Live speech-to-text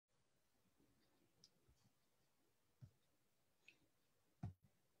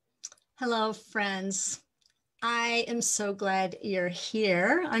Hello, friends. I am so glad you're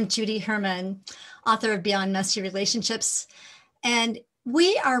here. I'm Judy Herman, author of Beyond Messy Relationships. And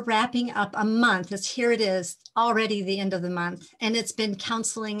we are wrapping up a month. Here it is, already the end of the month. And it's been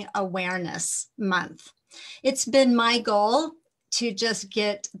Counseling Awareness Month. It's been my goal to just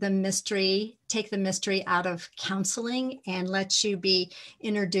take the mystery out of counseling and let you be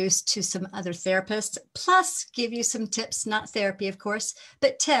introduced to some other therapists, plus give you some tips, not therapy, of course,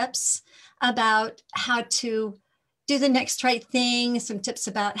 but tips about how to do the next right thing, some tips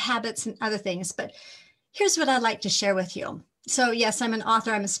about habits and other things. But here's what I'd like to share with you. So yes, I'm an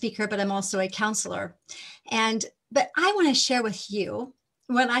author, I'm a speaker, but I'm also a counselor. But I want to share with you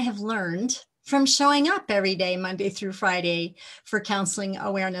what I have learned from showing up every day, Monday through Friday, for Counseling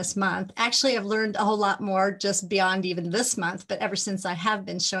Awareness Month. Actually, I've learned a whole lot more just beyond even this month, but ever since I have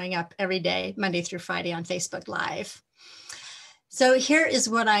been showing up every day, Monday through Friday on Facebook Live. So here is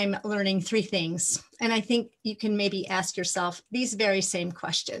what I'm learning, 3 things. And I think you can maybe ask yourself these very same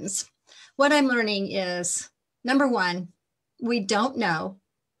questions. What I'm learning is, number 1, we don't know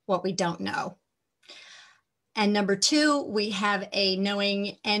what we don't know. And number 2, we have a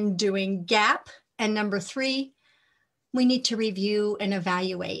knowing and doing gap. And number 3, we need to review and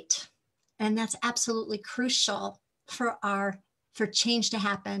evaluate. And that's absolutely crucial for change to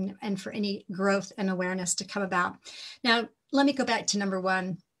happen and for any growth and awareness to come about. Now, let me go back to number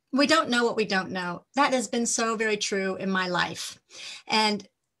 1. We don't know what we don't know. That has been so very true in my life. And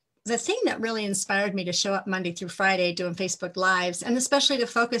the thing that really inspired me to show up Monday through Friday doing Facebook Lives, and especially to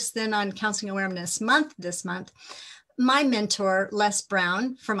focus then on Counseling Awareness Month this month, my mentor, Les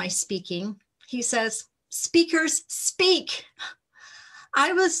Brown, for my speaking, he says, speakers speak.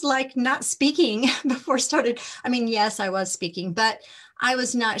 I was like not speaking before started. I mean, yes, I was speaking, but I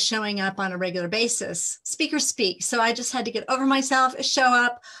was not showing up on a regular basis. Speakers speak. So I just had to get over myself, show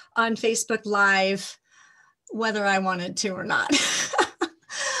up on Facebook Live, whether I wanted to or not.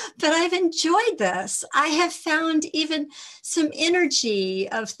 But I've enjoyed this. I have found even some energy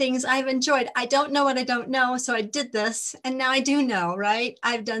of things I've enjoyed. I don't know what I don't know, so I did this, and now I do know, right?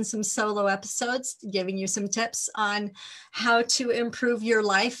 I've done some solo episodes giving you some tips on how to improve your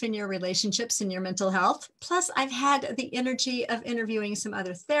life and your relationships and your mental health. Plus, I've had the energy of interviewing some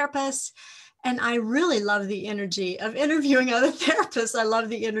other therapists, and I really love the energy of interviewing other therapists. I love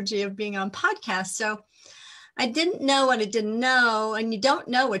the energy of being on podcasts. So I didn't know what I didn't know, and you don't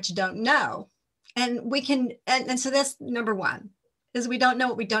know what you don't know. And so that's number 1, is we don't know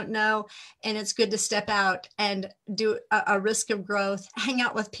what we don't know. And it's good to step out and do a risk of growth, hang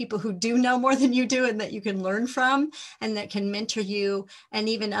out with people who do know more than you do and that you can learn from and that can mentor you, and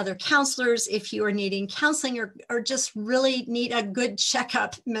even other counselors if you are needing counseling or just really need a good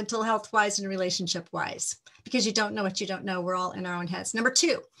checkup mental health wise and relationship wise, because you don't know what you don't know. We're all in our own heads. Number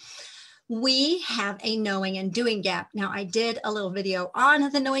 2, we have a knowing and doing gap. Now, I did a little video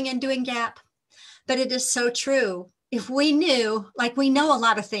on the knowing and doing gap, but it is so true. If we knew, like we know a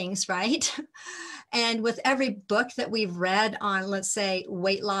lot of things, right? And with every book that we've read on, let's say,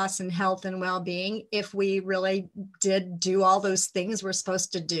 weight loss and health and well-being, if we really did do all those things we're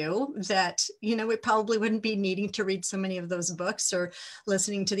supposed to do, that, we probably wouldn't be needing to read so many of those books or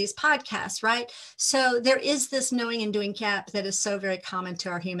listening to these podcasts, right? So there is this knowing and doing gap that is so very common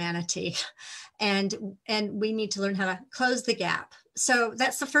to our humanity. And we need to learn how to close the gap. So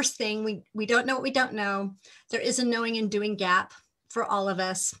that's the first thing. We don't know what we don't know. There is a knowing and doing gap for all of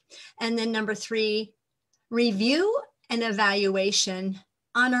us. And then number 3, review and evaluation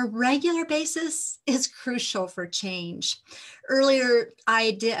on a regular basis is crucial for change. Earlier,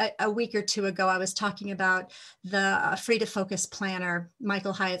 I did a week or 2 ago, I was talking about the Free to Focus Planner,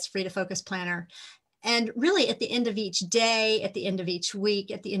 Michael Hyatt's Free to Focus Planner. And really at the end of each day, at the end of each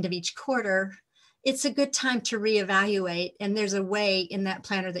week, at the end of each quarter, it's a good time to reevaluate. And there's a way in that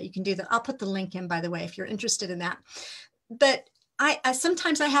planner that you can do that. I'll put the link in, by the way, if you're interested in that. But I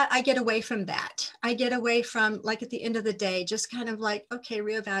sometimes I get away from that. I get away from, like, at the end of the day, just kind of like, okay,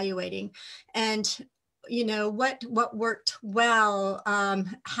 reevaluating, and what worked well.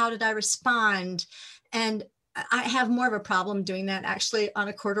 How did I respond? And I have more of a problem doing that actually on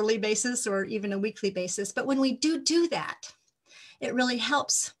a quarterly basis or even a weekly basis. But when we do that, it really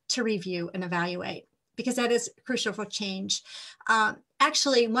helps to review and evaluate, because that is crucial for change.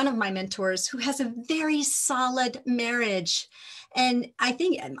 Actually, one of my mentors who has a very solid marriage, and I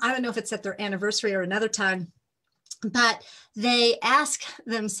don't know if it's at their anniversary or another time, but they ask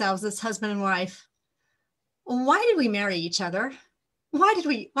themselves, this husband and wife, why did we marry each other? Why did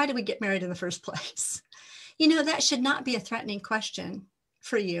we get married in the first place? That should not be a threatening question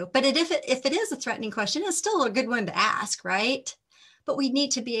for you. But if it is a threatening question, it's still a good one to ask, right? But we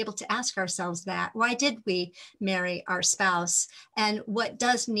need to be able to ask ourselves that. Why did we marry our spouse? And what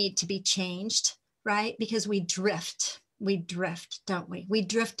does need to be changed, right? Because we drift, don't we? We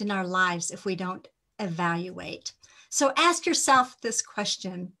drift in our lives if we don't evaluate. So ask yourself this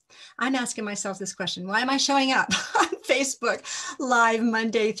question. I'm asking myself this question. Why am I showing up on Facebook live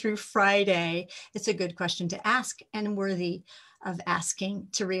Monday through Friday? It's a good question to ask and worthy of asking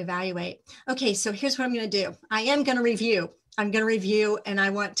to reevaluate. Okay, so here's what I'm going to do. I am going to review. I'm going to review, and I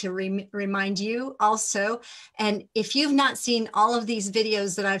want to remind you also. And if you've not seen all of these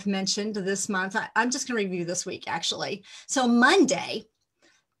videos that I've mentioned this month, I'm just going to review this week, actually. So Monday,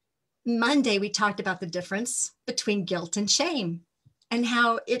 we talked about the difference between guilt and shame and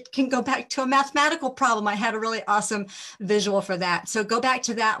how it can go back to a mathematical problem. I had a really awesome visual for that. So go back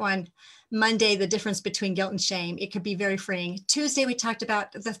to that one. Monday, the difference between guilt and shame. It could be very freeing. Tuesday, we talked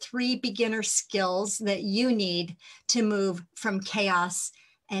about the 3 beginner skills that you need to move from chaos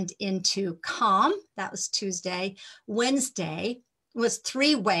and into calm. That was Tuesday. Wednesday was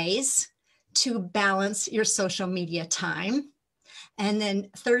 3 ways to balance your social media time. And then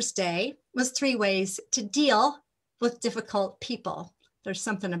Thursday was 3 ways to deal with difficult people. There's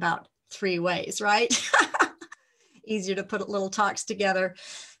something about 3 ways, right? Easier to put little talks together.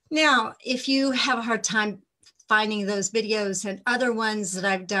 Now, if you have a hard time finding those videos and other ones that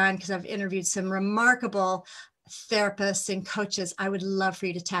I've done, because I've interviewed some remarkable therapists and coaches, I would love for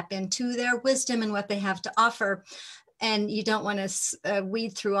you to tap into their wisdom and what they have to offer. And you don't want to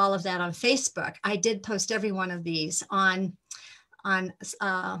weed through all of that on Facebook. I did post every one of these on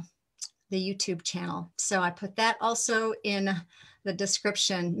the YouTube channel. So I put that also in the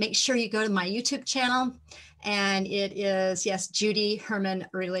description. Make sure you go to my YouTube channel, and it is, yes, Judy Herman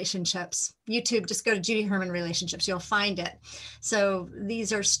Relationships. YouTube, just go to Judy Herman Relationships. You'll find it. So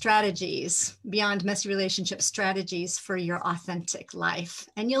these are strategies, beyond messy relationship strategies for your authentic life.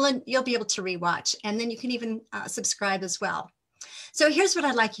 And you'll be able to rewatch, and then you can even subscribe as well. So here's what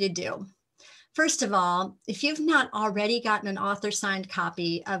I'd like you to do. First of all, if you've not already gotten an author signed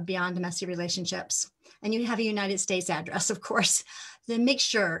copy of Beyond Messy Relationships, and you have a United States address, of course, then make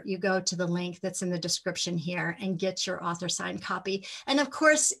sure you go to the link that's in the description here and get your author signed copy. And of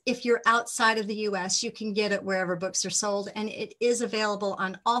course, if you're outside of the US, you can get it wherever books are sold, and it is available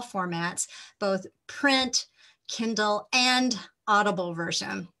on all formats, both print, Kindle, and Audible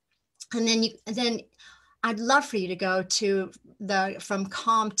version. And then I'd love for you to go to the From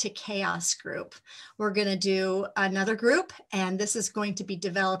Calm to Chaos group. We're going to do another group, and this is going to be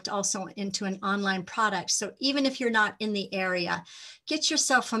developed also into an online product. So even if you're not in the area, get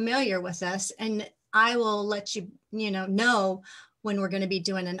yourself familiar with this, and I will let you know when we're going to be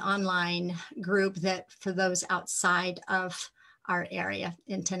doing an online group that for those outside of our area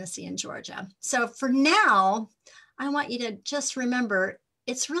in Tennessee and Georgia. So for now, I want you to just remember,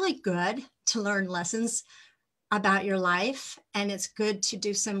 it's really good to learn lessons about your life, and it's good to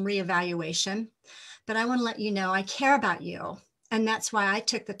do some reevaluation. But I want to let you know I care about you. And that's why I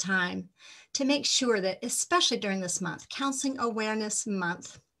took the time to make sure that, especially during this month, Counseling Awareness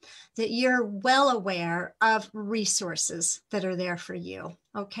Month, that you're well aware of resources that are there for you,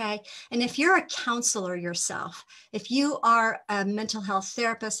 okay? And if you're a counselor yourself, if you are a mental health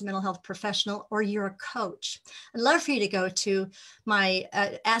therapist, a mental health professional, or you're a coach, I'd love for you to go to my,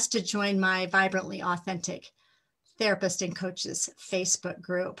 ask to join my Vibrantly Authentic Therapist and Coaches Facebook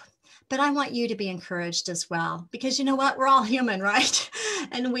group. But I want you to be encouraged as well, because you know what? We're all human, right?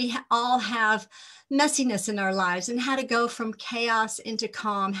 And we all have messiness in our lives, and how to go from chaos into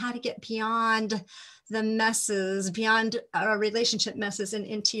calm, how to get beyond the messes, beyond our relationship messes, and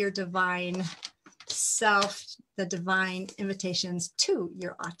into your divine self, the divine invitations to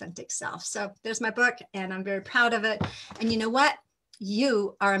your authentic self. So there's my book, and I'm very proud of it. And you know what?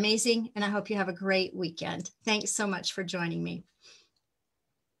 You are amazing, and I hope you have a great weekend. Thanks so much for joining me.